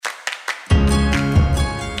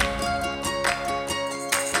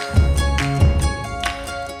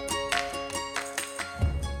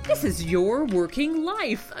is Your Working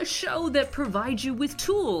Life, a show that provides you with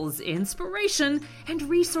tools, inspiration, and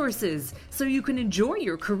resources so you can enjoy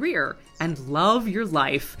your career and love your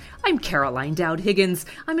life. I'm Caroline Dowd-Higgins.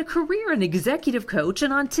 I'm a career and executive coach,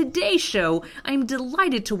 and on today's show, I'm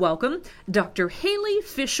delighted to welcome Dr. Haley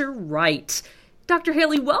Fisher-Wright. Dr.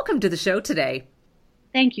 Haley, welcome to the show today.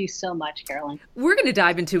 Thank you so much, Caroline. We're going to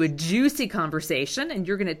dive into a juicy conversation, and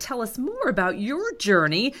you're going to tell us more about your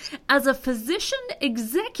journey as a physician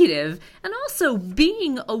executive and also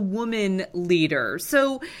being a woman leader.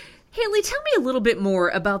 So, Haley, tell me a little bit more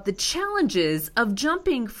about the challenges of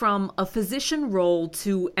jumping from a physician role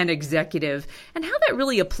to an executive and how that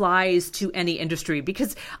really applies to any industry,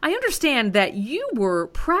 because I understand that you were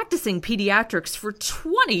practicing pediatrics for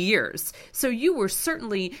 20 years, so you were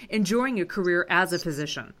certainly enjoying your career as a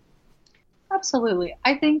physician. Absolutely.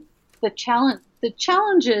 I think the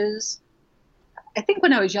challenges, I think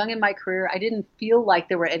when I was young in my career, I didn't feel like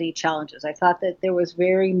there were any challenges. I thought that there was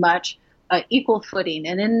very much equal footing.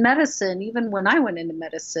 And in medicine, even when I went into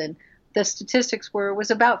medicine, the statistics was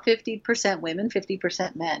about 50% women,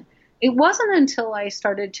 50% men. It wasn't until I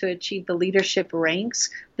started to achieve the leadership ranks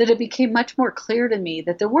that it became much more clear to me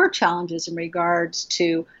that there were challenges in regards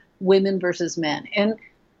to women versus men. And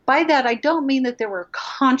by that, I don't mean that there were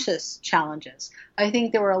conscious challenges. I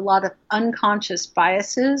think there were a lot of unconscious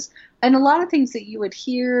biases and a lot of things that you would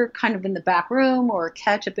hear kind of in the back room or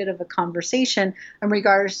catch a bit of a conversation in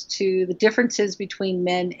regards to the differences between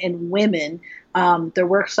men and women, their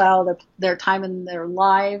work style, their time in their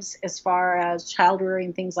lives, as far as child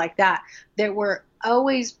rearing, things like that were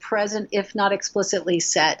always present, if not explicitly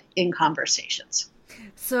said in conversations.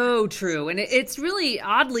 So true. And it's really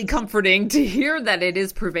oddly comforting to hear that it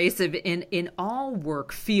is pervasive in all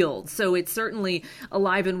work fields. So it's certainly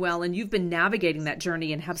alive and well, and you've been navigating that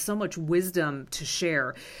journey and have so much wisdom to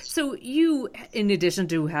share. So you, in addition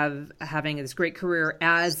to having this great career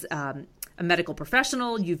as a medical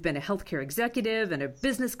professional, you've been a healthcare executive and a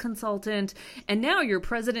business consultant, and now you're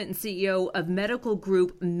president and CEO of Medical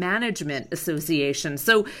Group Management Association.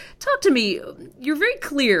 So talk to me. You're very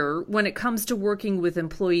clear when it comes to working with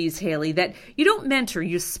employees, Haley, that you don't mentor,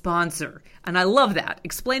 you sponsor. And I love that.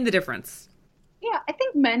 Explain the difference. Yeah, I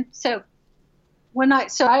think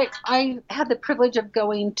I had the privilege of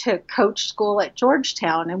going to coach school at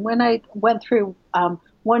Georgetown, and when I went through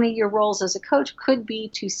one of your roles as a coach could be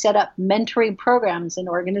to set up mentoring programs in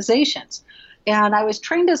organizations. And I was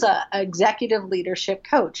trained as an executive leadership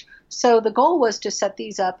coach. So the goal was to set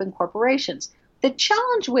these up in corporations. The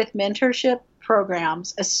challenge with mentorship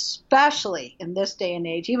programs, especially in this day and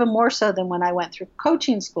age, even more so than when I went through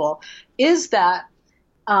coaching school, is that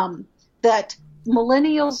that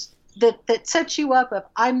millennials, that sets you up of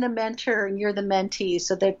I'm the mentor and you're the mentee,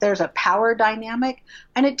 so that there's a power dynamic,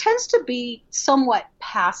 and it tends to be somewhat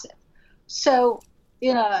passive. So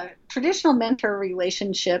in a traditional mentor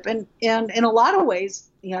relationship, and in a lot of ways,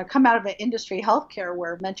 I come out of an industry, healthcare,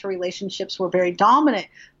 where mentor relationships were very dominant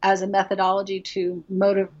as a methodology to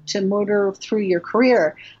motor through your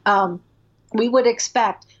career. We would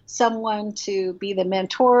expect someone to be the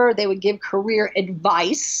mentor. They would give career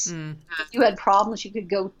advice. If you had problems, you could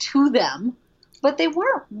go to them, but they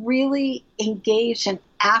weren't really engaged in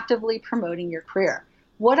actively promoting your career.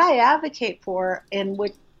 What I advocate for, and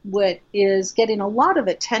what is getting a lot of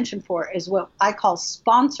attention for, is what I call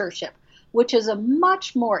sponsorship, which is a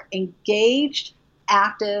much more engaged,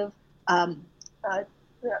 active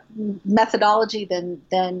methodology than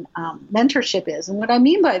mentorship is. And what I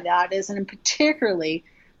mean by that is, and particularly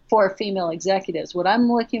for female executives, what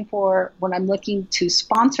I'm looking for when I'm looking to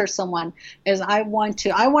sponsor someone is I want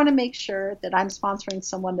to make sure that I'm sponsoring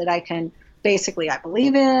someone that I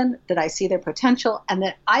believe in, that I see their potential, and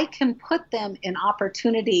that I can put them in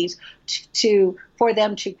opportunities for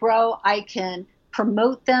them to grow. I can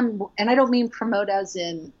promote them, and I don't mean promote as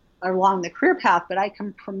in along the career path, but I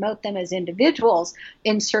can promote them as individuals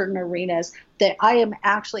in certain arenas that I am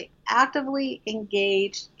actually actively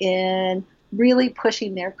engaged in really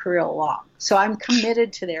pushing their career along. So I'm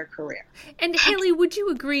committed to their career. And Haley, would you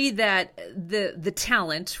agree that the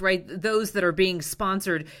talent, right, those that are being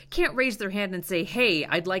sponsored can't raise their hand and say, hey,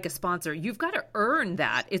 I'd like a sponsor? You've got to earn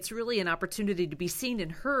that. It's really an opportunity to be seen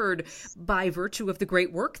and heard by virtue of the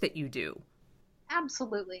great work that you do.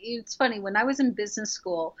 Absolutely. It's funny, when I was in business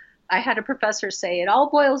school, I had a professor say it all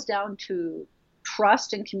boils down to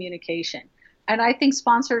trust and communication. And I think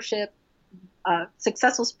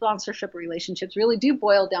successful sponsorship relationships really do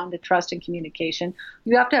boil down to trust and communication.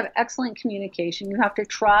 You have to have excellent communication. You have to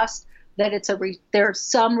trust that there's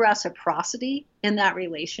some reciprocity in that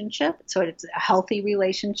relationship, so it's a healthy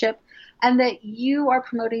relationship. and that you are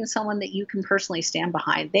promoting someone that you can personally stand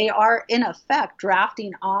behind. They are, in effect,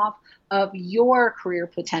 drafting off of your career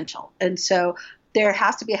potential. And so there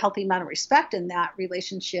has to be a healthy amount of respect in that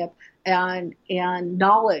relationship, and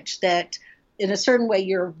knowledge that in a certain way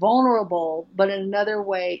you're vulnerable, but in another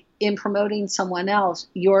way, in promoting someone else,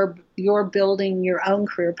 you're building your own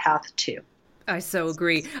career path too. I so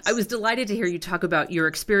agree. I was delighted to hear you talk about your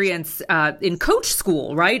experience in coach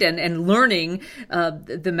school, right? And learning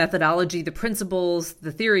the methodology, the principles,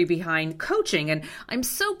 the theory behind coaching. And I'm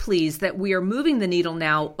so pleased that we are moving the needle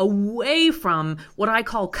now away from what I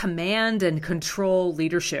call command and control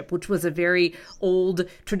leadership, which was a very old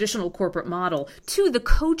traditional corporate model, to the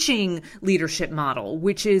coaching leadership model,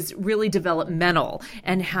 which is really developmental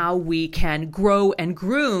and how we can grow and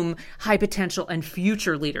groom high potential and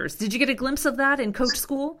future leaders. Did you get a glimpse of that in coach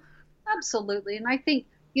school? Absolutely. And I think,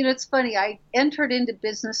 it's funny, I entered into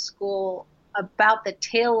business school about the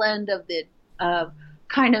tail end of the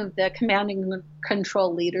kind of the command and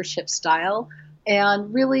control leadership style.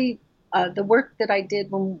 And really the work that I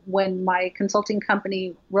did when my consulting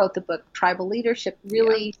company wrote the book Tribal Leadership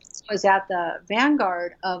really was at the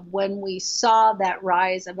vanguard of when we saw that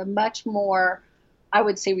rise of a much more, I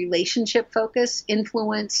would say, relationship focused,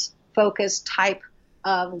 influence focused type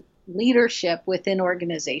of leadership within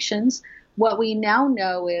organizations. What we now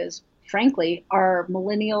know is, frankly, our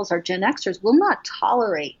millennials, our Gen Xers will not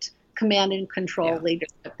tolerate command and control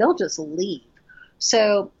leadership. They'll just leave.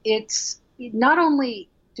 So it's not only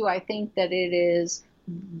do I think that it is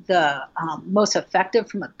the most effective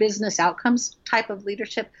from a business outcomes type of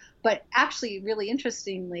leadership, but actually, really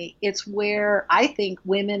interestingly, it's where I think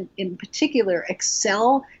women in particular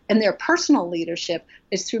excel in their personal leadership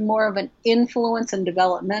is through more of an influence and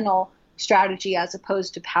developmental strategy as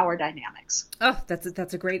opposed to power dynamics. Oh,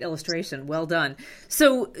 that's a great illustration. Well done.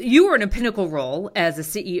 So you were in a pinnacle role as a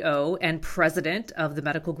CEO and president of the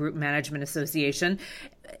Medical Group Management Association,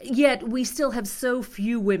 yet we still have so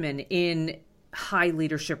few women in high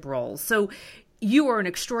leadership roles. So you are an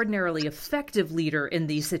extraordinarily effective leader in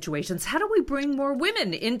these situations. How do we bring more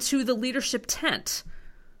women into the leadership tent?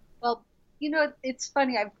 Well, it's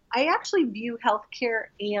funny. I actually view healthcare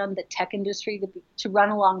and the tech industry to run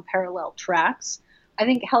along parallel tracks. I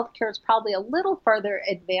think healthcare is probably a little further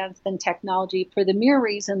advanced than technology for the mere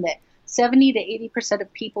reason that 70 to 80%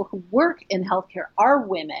 of people who work in healthcare are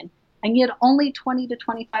women, and yet only 20 to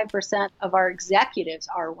 25% of our executives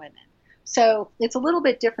are women. So it's a little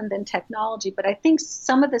bit different than technology, but I think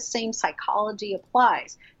some of the same psychology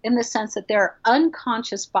applies in the sense that there are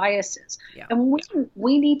unconscious biases. Yeah. And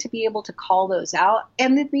we need to be able to call those out.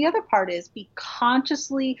 And then the other part is be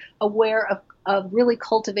consciously aware of really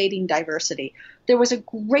cultivating diversity. There was a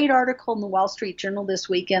great article in the Wall Street Journal this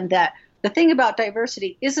weekend that the thing about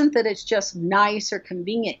diversity isn't that it's just nice or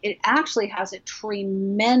convenient. It actually has a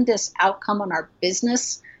tremendous outcome on our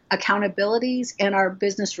business accountabilities and our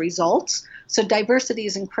business results. So diversity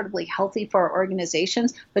is incredibly healthy for our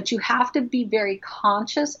organizations, but you have to be very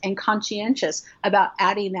conscious and conscientious about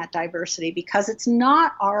adding that diversity because it's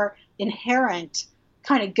not our inherent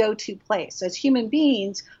kind of go-to place. As human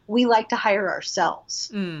beings, we like to hire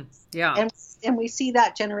ourselves. And we see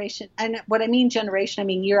that generation. And what I mean generation, I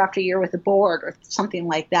mean year after year with a board or something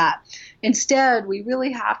like that. Instead, we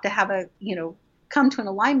really have to have come to an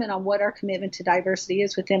alignment on what our commitment to diversity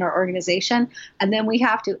is within our organization. And then we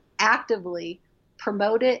have to actively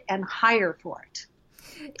promote it and hire for it.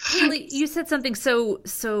 Haley, you said something so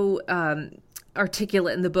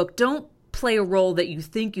articulate in the book. Don't play a role that you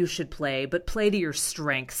think you should play, but play to your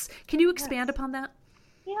strengths. Can you expand upon that?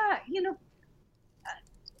 Yeah,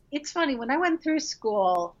 it's funny. When I went through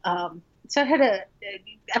school, so I've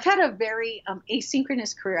had a very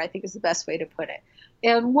asynchronous career, I think is the best way to put it.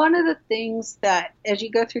 And one of the things that, as you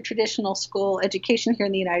go through traditional school education here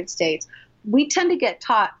in the United States, we tend to get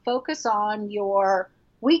taught, focus on your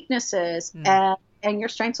weaknesses and your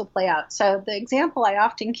strengths will play out. So the example I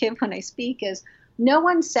often give when I speak is, no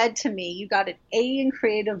one said to me, you got an A in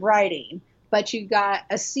creative writing, but you got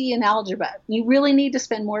a C in algebra. You really need to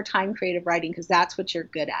spend more time creative writing because that's what you're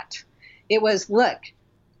good at. It was, look,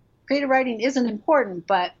 creative writing isn't important,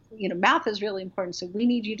 but math is really important. So we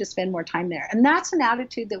need you to spend more time there. And that's an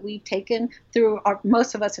attitude that we've taken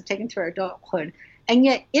most of us have taken through our adulthood. And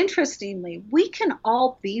yet, interestingly, we can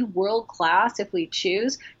all be world class if we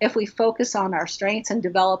choose, if we focus on our strengths and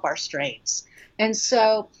develop our strengths. And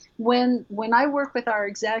so when I work with our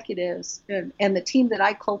executives and the team that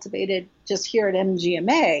I cultivated just here at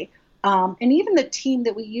MGMA, and even the team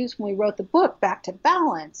that we used when we wrote the book, Back to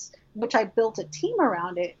Balance, which I built a team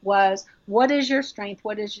around it, was what is your strength?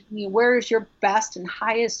 Where is your best and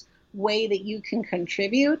highest way that you can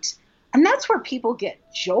contribute? And that's where people get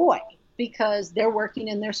joy because they're working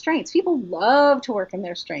in their strengths. People love to work in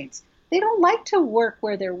their strengths. They don't like to work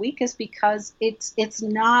where they're weakest because it's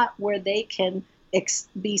not where they can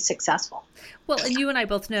be successful. Well, and you and I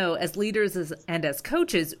both know as leaders and as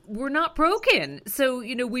coaches, we're not broken. So,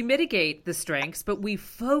 we mitigate the strengths, but we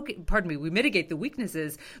mitigate the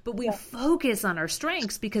weaknesses, but we focus on our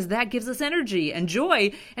strengths because that gives us energy and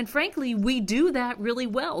joy. And frankly, we do that really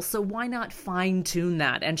well. So why not fine tune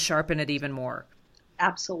that and sharpen it even more?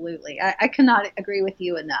 Absolutely. I cannot agree with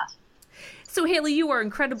you enough. So, Haley, you are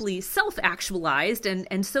incredibly self-actualized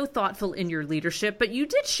and so thoughtful in your leadership, but you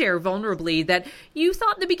did share vulnerably that you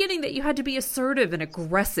thought in the beginning that you had to be assertive and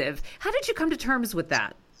aggressive. How did you come to terms with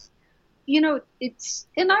that? And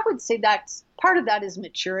I would say that's part of that is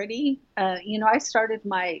maturity. I started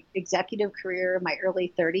my executive career in my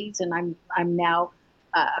early 30s, and I'm now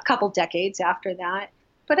a couple decades after that.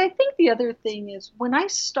 But I think the other thing is when I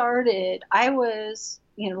started, I was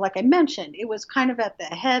like I mentioned, it was kind of at the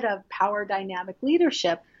head of power dynamic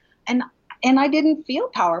leadership. And I didn't feel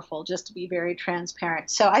powerful, just to be very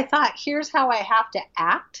transparent. So I thought, here's how I have to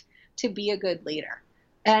act to be a good leader.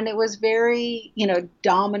 And it was very,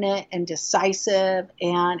 dominant and decisive,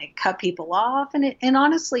 and it cut people off. And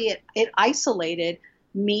honestly, it isolated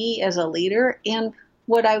me as a leader. And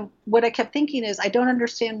what I kept thinking is, I don't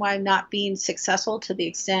understand why I'm not being successful to the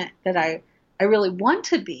extent that I really want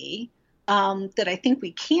to be. That I think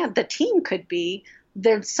the team could be.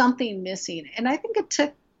 There's something missing. And I think it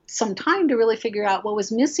took some time to really figure out what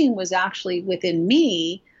was missing was actually within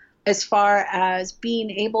me as far as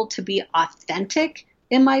being able to be authentic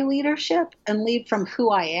in my leadership and lead from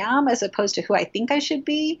who I am as opposed to who I think I should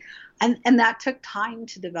be. And that took time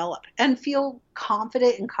to develop and feel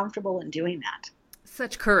confident and comfortable in doing that.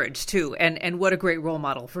 Such courage, too. And what a great role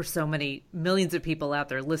model for so many millions of people out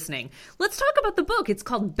there listening. Let's talk about the book. It's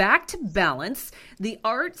called Back to Balance, The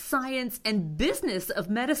Art, Science, and Business of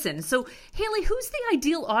Medicine. So, Haley, who's the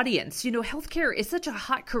ideal audience? Healthcare is such a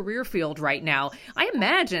hot career field right now. I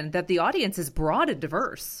imagine that the audience is broad and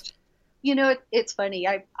diverse. It's funny.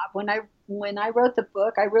 When I wrote the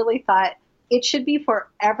book, I really thought it should be for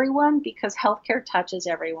everyone because healthcare touches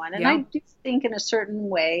everyone. And I do think in a certain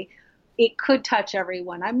way, it could touch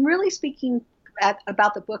everyone. I'm really speaking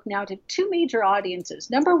about the book now to two major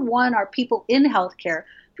audiences. Number one are people in healthcare,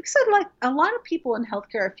 because a lot of people in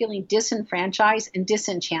healthcare are feeling disenfranchised and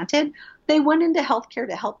disenchanted. They went into healthcare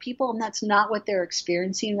to help people, and that's not what they're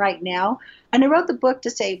experiencing right now. And I wrote the book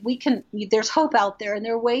to say there's hope out there, and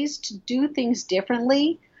there are ways to do things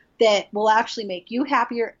differently that will actually make you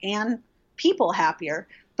happier and people happier.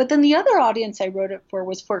 But then the other audience I wrote it for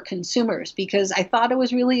was for consumers, because I thought it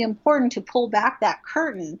was really important to pull back that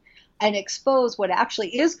curtain and expose what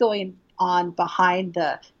actually is going on behind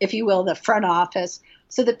if you will, the front office,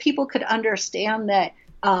 so that people could understand that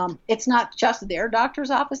it's not just their doctor's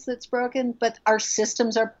office that's broken, but our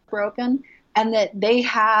systems are broken, and that they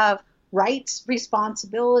have rights,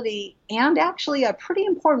 responsibility, and actually a pretty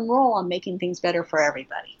important role on making things better for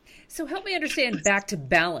everybody. So help me understand Back to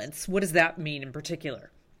Balance. What does that mean in particular?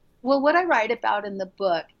 Well, what I write about in the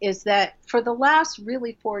book is that for the last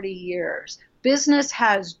really 40 years, business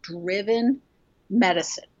has driven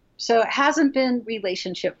medicine. So it hasn't been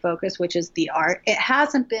relationship focused, which is the art. It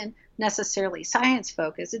hasn't been necessarily science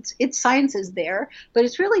focused. It's science is there, but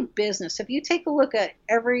it's really business. If you take a look in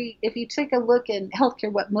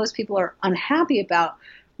healthcare, what most people are unhappy about,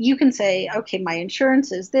 you can say, okay, my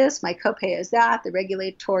insurance is this, my copay is that, the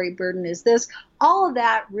regulatory burden is this. All of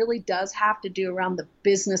that really does have to do around the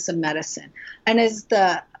business of medicine. And as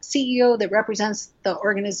the CEO that represents the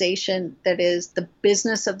organization that is the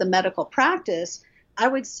business of the medical practice, I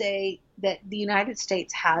would say that the United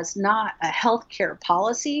States has not a healthcare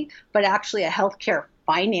policy, but actually a healthcare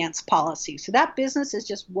finance policy. So that business is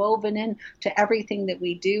just woven into everything that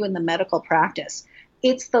we do in the medical practice.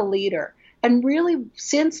 It's the leader. And really,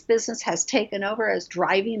 since business has taken over as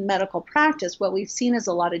driving medical practice, what we've seen is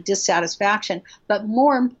a lot of dissatisfaction. But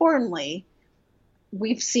more importantly,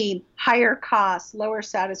 we've seen higher costs, lower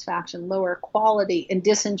satisfaction, lower quality, and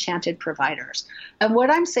disenchanted providers. And what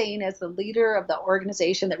I'm saying as the leader of the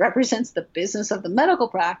organization that represents the business of the medical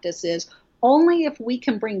practice is only if we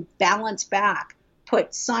can bring balance back,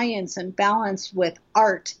 put science and balance with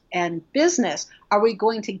art and business, are we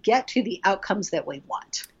going to get to the outcomes that we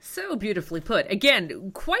want. So beautifully put.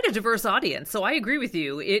 Again, quite a diverse audience. So I agree with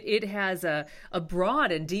you. It has a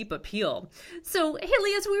broad and deep appeal. So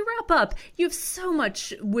Haley, as we wrap up, you have so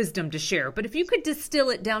much wisdom to share. But if you could distill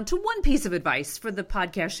it down to one piece of advice for the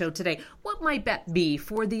podcast show today, what might that be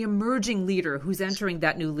for the emerging leader who's entering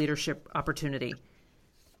that new leadership opportunity?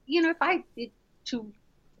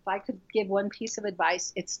 if I could give one piece of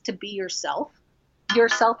advice, it's to be yourself.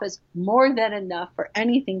 Yourself is more than enough for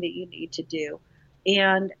anything that you need to do.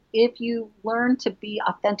 And if you learn to be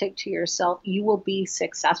authentic to yourself, you will be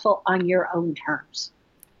successful on your own terms.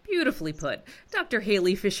 Beautifully put. Dr.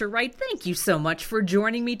 Haley Fisher-Wright, thank you so much for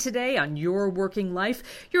joining me today on Your Working Life.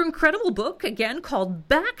 Your incredible book, again, called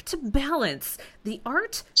Back to Balance, The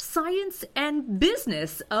Art, Science, and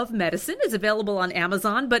Business of Medicine, is available on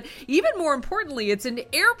Amazon. But even more importantly, it's in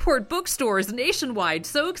airport bookstores nationwide.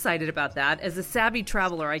 So excited about that. As a savvy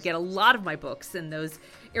traveler, I get a lot of my books in those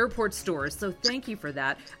airport stores. So thank you for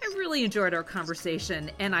that. I really enjoyed our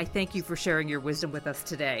conversation, and I thank you for sharing your wisdom with us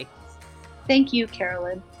today. Thank you,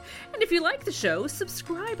 Carolyn. And if you like the show,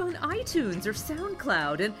 subscribe on iTunes or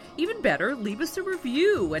SoundCloud, and even better, leave us a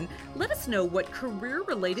review and let us know what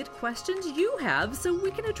career-related questions you have so we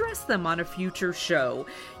can address them on a future show.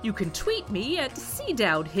 You can tweet me at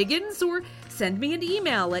cdowdhiggins or send me an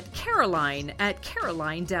email at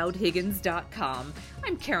caroline@carolinedowdhiggins.com.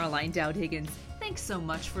 I'm Caroline Dowd Higgins. Thanks so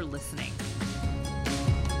much for listening.